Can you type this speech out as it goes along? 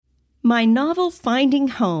My novel, Finding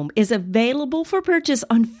Home, is available for purchase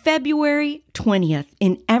on February 20th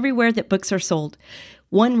in everywhere that books are sold.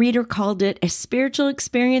 One reader called it a spiritual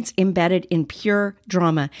experience embedded in pure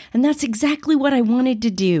drama, and that's exactly what I wanted to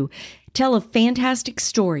do. Tell a fantastic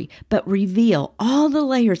story, but reveal all the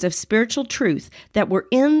layers of spiritual truth that were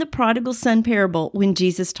in the prodigal son parable when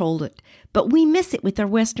Jesus told it. But we miss it with our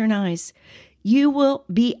Western eyes. You will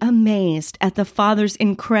be amazed at the Father's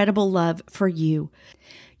incredible love for you.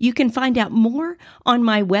 You can find out more on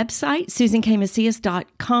my website,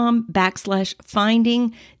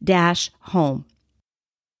 susankmacias.com/finding-home.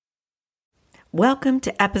 Welcome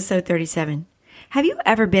to episode 37. Have you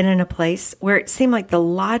ever been in a place where it seemed like the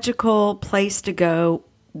logical place to go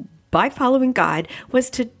by following God was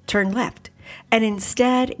to turn left, and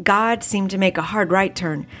instead God seemed to make a hard right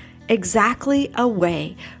turn exactly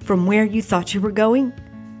away from where you thought you were going?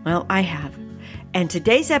 Well, I have. And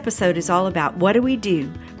today's episode is all about what do we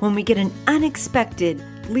do when we get an unexpected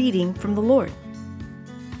leading from the Lord.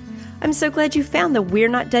 I'm so glad you found the We're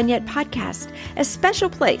Not Done Yet podcast, a special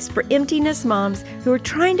place for empty-nest moms who are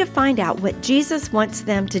trying to find out what Jesus wants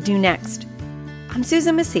them to do next. I'm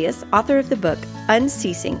Susan Macias, author of the book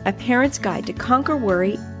Unceasing, A Parent's Guide to Conquer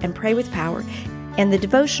Worry and Pray with Power, and the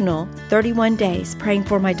devotional 31 Days Praying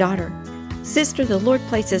for My Daughter. Sister, the Lord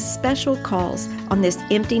places special calls on this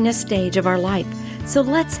emptiness stage of our life. So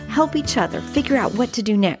let's help each other figure out what to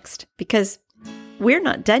do next, because we're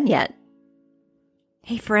not done yet.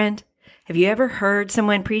 Hey friend, have you ever heard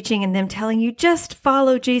someone preaching and them telling you just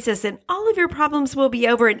follow Jesus and all of your problems will be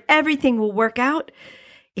over and everything will work out?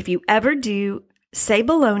 If you ever do, say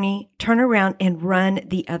baloney, turn around and run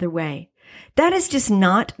the other way. That is just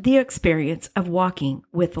not the experience of walking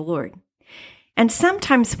with the Lord. And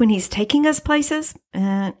sometimes when he's taking us places,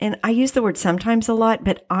 and I use the word sometimes a lot,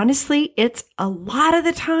 but honestly, it's a lot of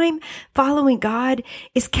the time, following God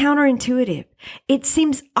is counterintuitive. It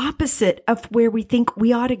seems opposite of where we think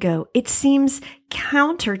we ought to go. It seems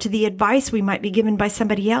counter to the advice we might be given by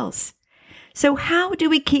somebody else. So how do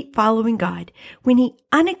we keep following God when he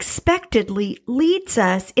unexpectedly leads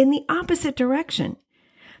us in the opposite direction?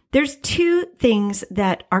 There's two things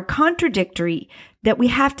that are contradictory that we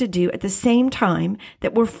have to do at the same time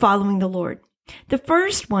that we're following the Lord. The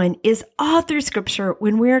first one is all through Scripture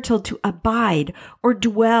when we are told to abide or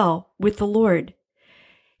dwell with the Lord.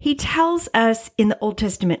 He tells us in the Old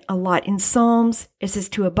Testament a lot. In Psalms, it says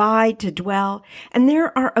to abide, to dwell, and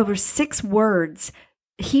there are over 6 words,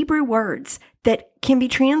 Hebrew words, that can be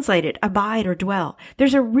translated abide or dwell.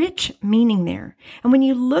 There's a rich meaning there. And when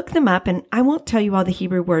you look them up, and I won't tell you all the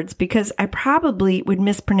Hebrew words because I probably would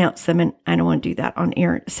mispronounce them, and I don't want to do that on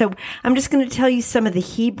air. So I'm just going to tell you some of the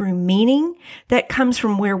Hebrew meaning that comes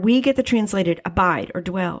from where we get the translated abide or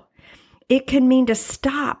dwell. It can mean to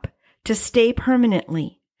stop, to stay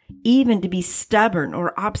permanently, even to be stubborn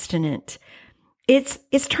or obstinate. It's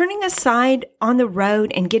turning aside on the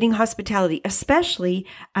road and getting hospitality, especially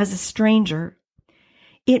as a stranger.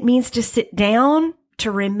 It means to sit down,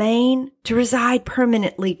 to remain, to reside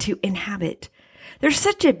permanently, to inhabit. There's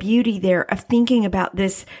such a beauty there of thinking about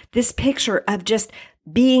this picture of just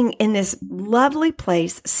being in this lovely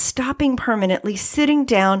place, stopping permanently, sitting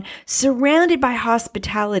down, surrounded by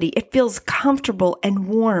hospitality. It feels comfortable and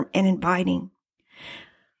warm and inviting.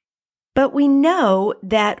 But we know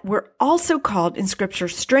that we're also called in Scripture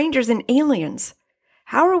strangers and aliens.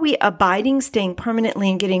 How are we abiding, staying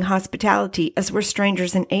permanently, and getting hospitality as we're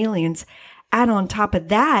strangers and aliens? And on top of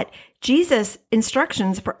that, Jesus'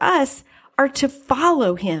 instructions for us are to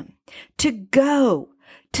follow him, to go,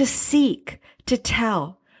 to seek, to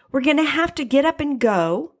tell. We're going to have to get up and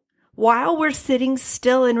go while we're sitting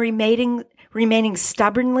still and remaining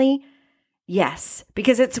stubbornly. Yes,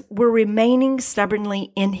 because we're remaining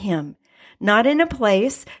stubbornly in him. Not in a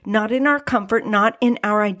place, not in our comfort, not in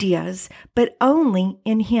our ideas, but only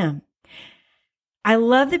in him. I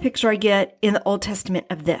love the picture I get in the Old Testament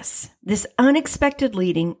of this unexpected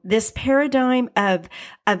leading, this paradigm of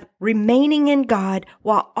remaining in God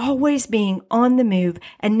while always being on the move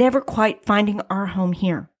and never quite finding our home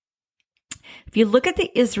here. If you look at the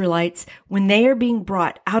Israelites when they are being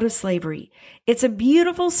brought out of slavery, it's a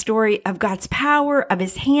beautiful story of God's power, of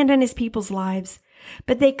his hand in his people's lives.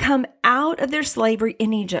 But they come out of their slavery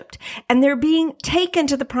in Egypt and they're being taken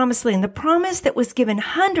to the promised land, the promise that was given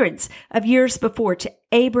hundreds of years before to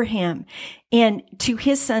Abraham and to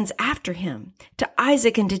his sons after him, to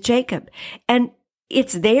Isaac and to Jacob. And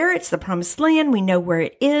it's there. It's the promised land. We know where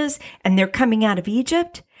it is. And they're coming out of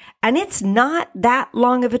Egypt. And it's not that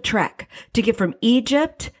long of a trek to get from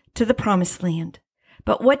Egypt to the promised land.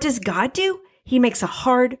 But what does God do? He makes a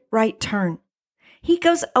hard right turn. He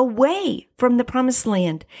goes away from the promised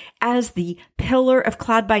land as the pillar of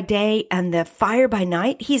cloud by day and the fire by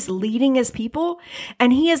night. He's leading his people,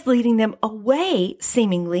 and he is leading them away,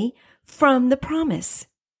 seemingly, from the promise.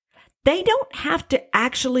 They don't have to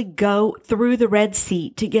actually go through the Red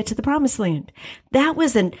Sea to get to the promised land. That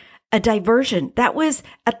was a diversion. That was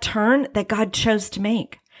a turn that God chose to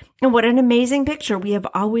make. And what an amazing picture we have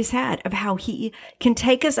always had of how he can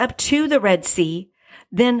take us up to the Red Sea,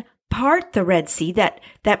 then part the Red Sea,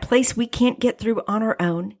 that place we can't get through on our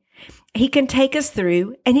own. He can take us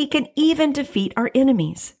through, and he can even defeat our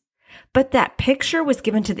enemies. But that picture was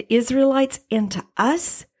given to the Israelites and to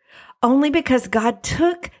us only because God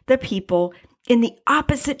took the people in the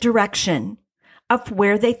opposite direction of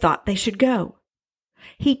where they thought they should go.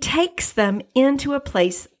 He takes them into a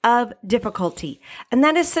place of difficulty. And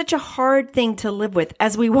that is such a hard thing to live with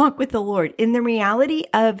as we walk with the Lord. In the reality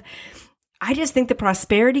of, I just think the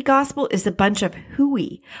prosperity gospel is a bunch of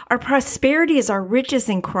hooey. Our prosperity is our riches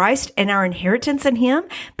in Christ and our inheritance in him.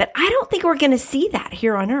 But I don't think we're going to see that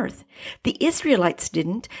here on earth. The Israelites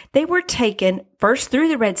didn't. They were taken first through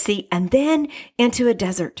the Red Sea and then into a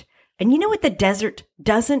desert. And you know what the desert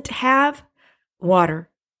doesn't have? Water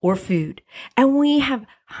or food. And we have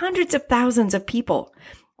hundreds of thousands of people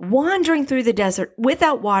wandering through the desert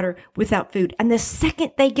without water, without food. And the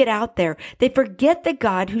second they get out there, they forget the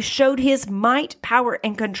God who showed his might, power,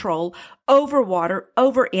 and control over water,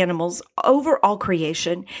 over animals, over all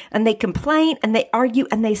creation. And they complain and they argue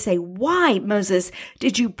and they say, "Why, Moses,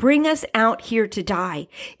 did you bring us out here to die?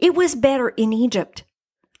 It was better in Egypt."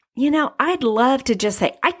 You know, I'd love to just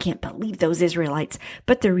say, I can't believe those Israelites.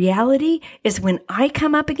 But the reality is when I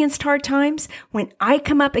come up against hard times, when I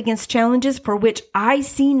come up against challenges for which I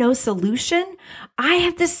see no solution, I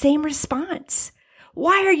have the same response.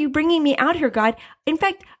 Why are you bringing me out here, God? In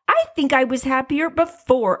fact, I think I was happier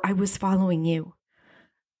before I was following you.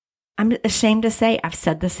 I'm ashamed to say I've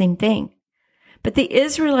said the same thing. But the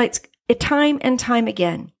Israelites, time and time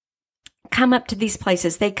again, come up to these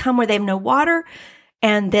places. They come where they have no water,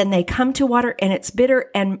 and then they come to water and it's bitter,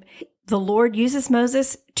 and the Lord uses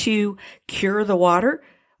Moses to cure the water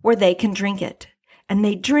where they can drink it. And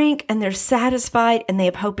they drink and they're satisfied and they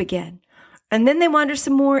have hope again. And then they wander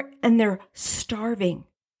some more and they're starving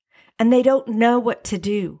and they don't know what to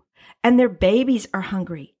do. And their babies are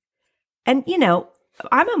hungry. And you know,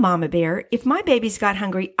 I'm a mama bear. If my babies got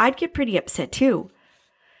hungry, I'd get pretty upset too.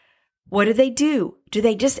 What do? Do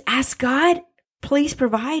they just ask God, please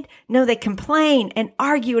provide? No, they complain and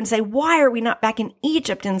argue and say, why are we not back in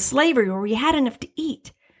Egypt in slavery where we had enough to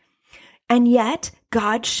eat? And yet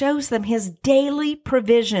God shows them his daily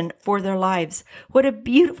provision for their lives. What a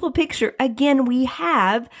beautiful picture, again, we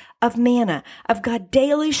have of manna, of God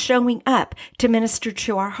daily showing up to minister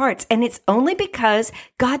to our hearts. And it's only because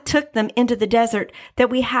God took them into the desert that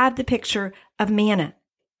we have the picture of manna.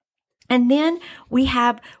 And then we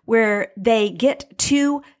have where they get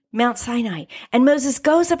to Mount Sinai. And Moses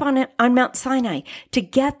goes up on Mount Sinai to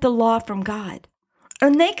get the law from God.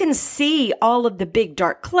 And they can see all of the big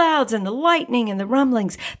dark clouds and the lightning and the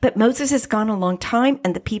rumblings. But Moses has gone a long time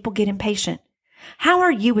and the people get impatient. How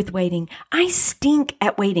are you with waiting? I stink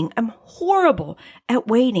at waiting. I'm horrible at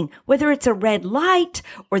waiting, whether it's a red light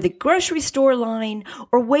or the grocery store line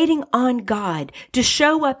or waiting on God to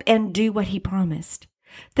show up and do what he promised.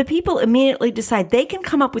 The people immediately decide they can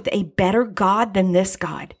come up with a better God than this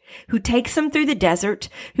God who takes them through the desert,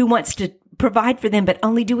 who wants to provide for them, but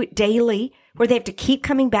only do it daily, where they have to keep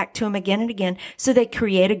coming back to him again and again. So they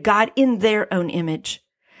create a God in their own image.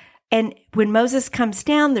 And when Moses comes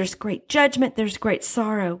down, there's great judgment, there's great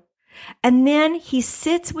sorrow. And then he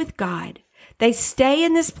sits with God. They stay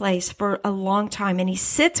in this place for a long time, and he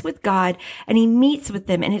sits with God and he meets with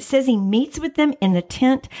them. And it says he meets with them in the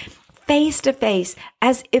tent, face to face,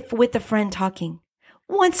 as if with a friend talking.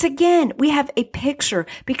 Once again, we have a picture,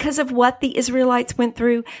 because of what the Israelites went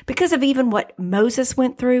through, because of even what Moses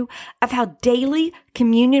went through, of how daily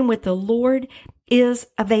communion with the Lord is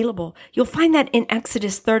available. You'll find that in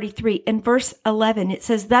Exodus 33. In verse 11, it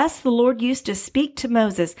says, "Thus the Lord used to speak to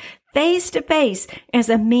Moses face to face as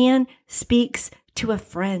a man speaks to a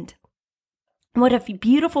friend." What a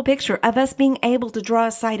beautiful picture of us being able to draw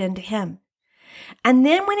aside unto him. And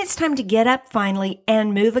then when it's time to get up finally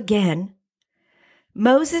and move again,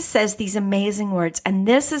 Moses says these amazing words. And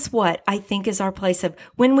this is what I think is our place of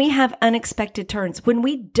when we have unexpected turns, when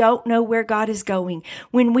we don't know where God is going,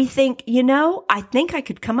 when we think, I think I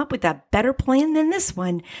could come up with a better plan than this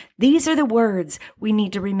one. These are the words we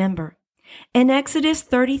need to remember. In Exodus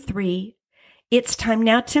 33, it's time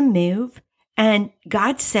now to move. And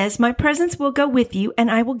God says, "My presence will go with you and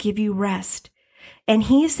I will give you rest." And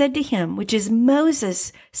he said to him, which is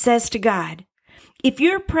Moses says to God, if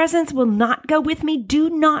your presence will not go with me, do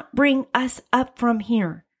not bring us up from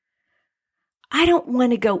here. I don't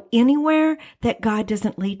want to go anywhere that God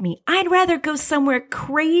doesn't lead me. I'd rather go somewhere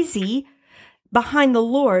crazy behind the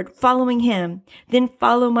Lord, following him, than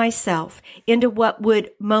follow myself into what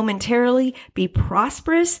would momentarily be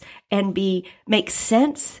prosperous and make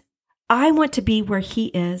sense. I want to be where he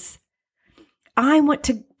is. I want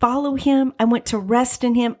to follow him. I want to rest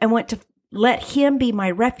in him. I want to let him be my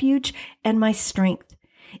refuge and my strength.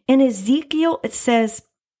 In Ezekiel, it says,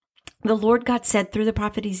 the Lord God said through the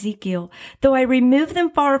prophet Ezekiel, though I remove them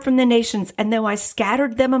far from the nations, and though I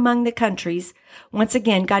scattered them among the countries, once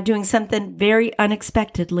again, God doing something very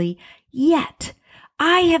unexpectedly, yet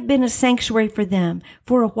I have been a sanctuary for them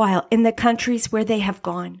for a while in the countries where they have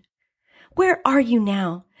gone. Where are you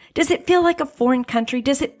now? Does it feel like a foreign country?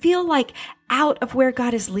 Does it feel like out of where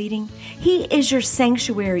God is leading? He is your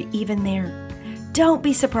sanctuary even there. Don't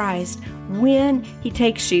be surprised when he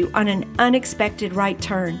takes you on an unexpected right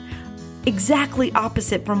turn, exactly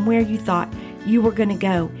opposite from where you thought you were going to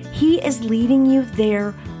go. He is leading you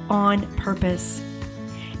there on purpose.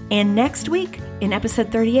 And next week, in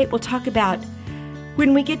episode 38, we'll talk about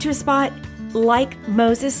when we get to a spot like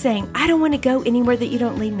Moses saying, I don't want to go anywhere that you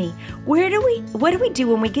don't lead me. What do we do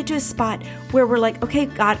when we get to a spot where we're like, okay,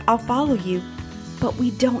 God, I'll follow you, but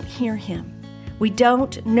we don't hear him? We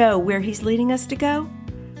don't know where he's leading us to go?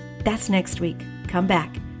 That's next week. Come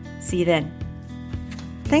back. See you then.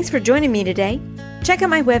 Thanks for joining me today. Check out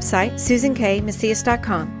my website,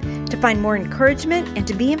 SusanKMacias.com, to find more encouragement and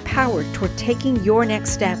to be empowered toward taking your next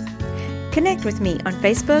step. Connect with me on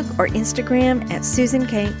Facebook or Instagram at Susan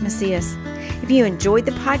K. Macias. If you enjoyed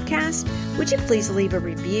the podcast, would you please leave a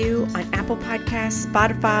review on Apple Podcasts,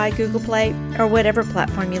 Spotify, Google Play, or whatever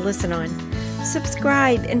platform you listen on?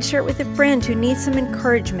 Subscribe and share it with a friend who needs some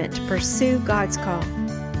encouragement to pursue God's call.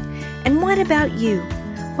 And what about you?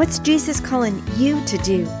 What's Jesus calling you to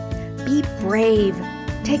do? Be brave.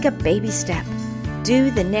 Take a baby step.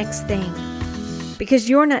 Do the next thing. Because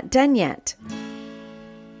you're not done yet.